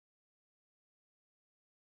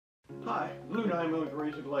Hi, Blue Diamond with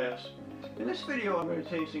Raise a Glass. In this video I'm going to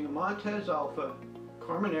be tasting a Montes Alpha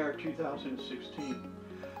Carmenère 2016.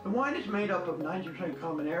 The wine is made up of 90%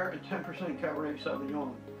 Carmenère and 10% Cabernet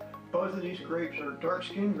Sauvignon. Both of these grapes are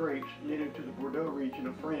dark-skinned grapes native to the Bordeaux region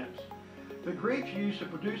of France. The grapes used to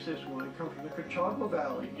produce this wine come from the Colchagua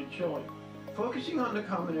Valley in Chile. Focusing on the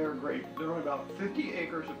Carmenère grape, there are about 50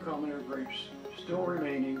 acres of Carmenère grapes still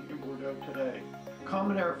remaining in Bordeaux today.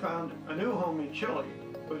 Carmenère found a new home in Chile,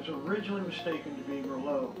 but was originally mistaken to be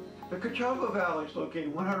Merlot. The Colchagua Valley is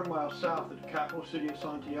located 100 miles south of the capital city of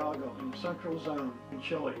Santiago in the central zone in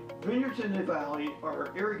Chile. Vineyards in the valley are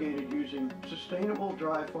irrigated using sustainable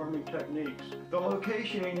dry farming techniques. The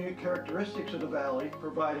location and unique characteristics of the valley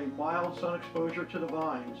provide a mild sun exposure to the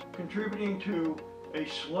vines, contributing to a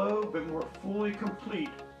slow but more fully complete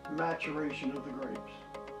maturation of the grapes.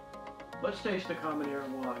 Let's taste the Carmenère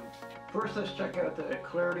wine. First, let's check out the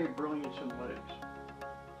clarity, brilliance, and legs.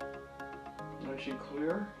 Nice and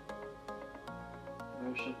clear,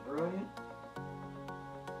 nice and brilliant,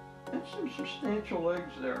 and some substantial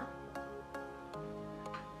legs there.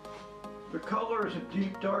 The color is a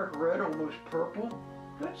deep dark red, almost purple.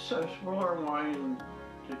 Let's swirl our wine and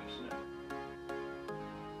take a sniff.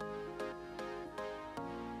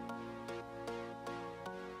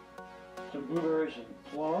 Some blueberries and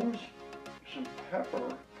plums, some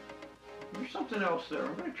pepper. There's something else there.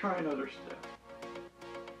 I'm going to try another step.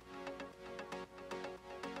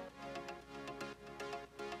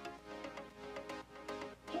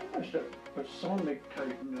 It's almost a balsamic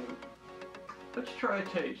type note. Let's try a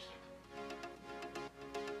taste.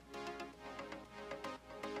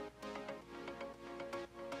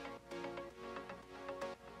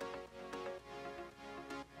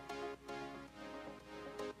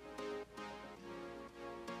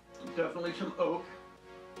 Definitely some oak,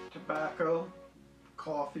 tobacco,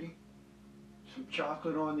 coffee, some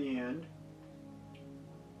chocolate on the end.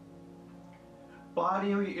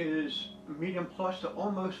 Body is medium plus to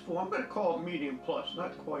almost full. I'm going to call it medium plus,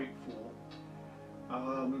 not quite full.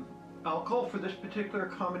 Alcohol for this particular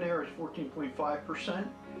Carmenère is 14.5%.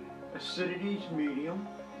 Acidity is medium.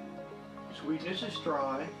 Sweetness is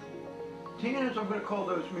dry. Tannins, I'm going to call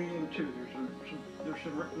those medium too. There's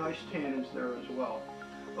some nice tannins there as well.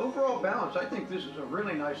 Overall balance, I think this is a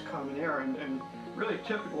really nice Carmenère and really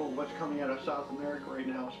typical of what's coming out of South America right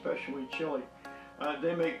now, especially Chile.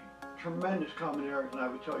 They make tremendous Carmenères, and I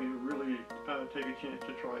would tell you to really take a chance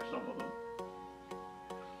to try some of them.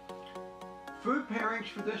 Food pairings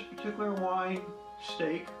for this particular wine: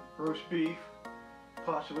 steak, roast beef,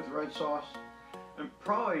 pasta with red sauce, and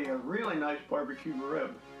probably a really nice barbecue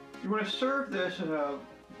rib. You want to serve this in a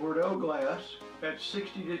Bordeaux glass at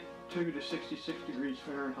 62 to 66 degrees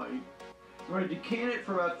Fahrenheit. You want to decant it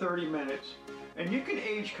for about 30 minutes, and you can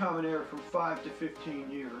age Carmenère from 5 to 15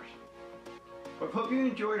 years. I hope you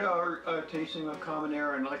enjoyed our tasting of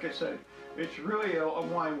Carmenère, and like I said, it's really a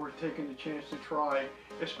wine worth taking the chance to try,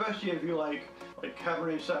 especially if you like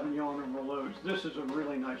Cabernet Sauvignon and Merlots. This is a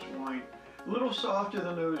really nice wine. A little softer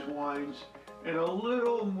than those wines, and a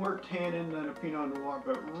little more tannin than a Pinot Noir,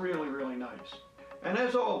 but really, really nice. And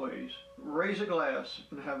as always, raise a glass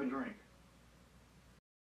and have a drink.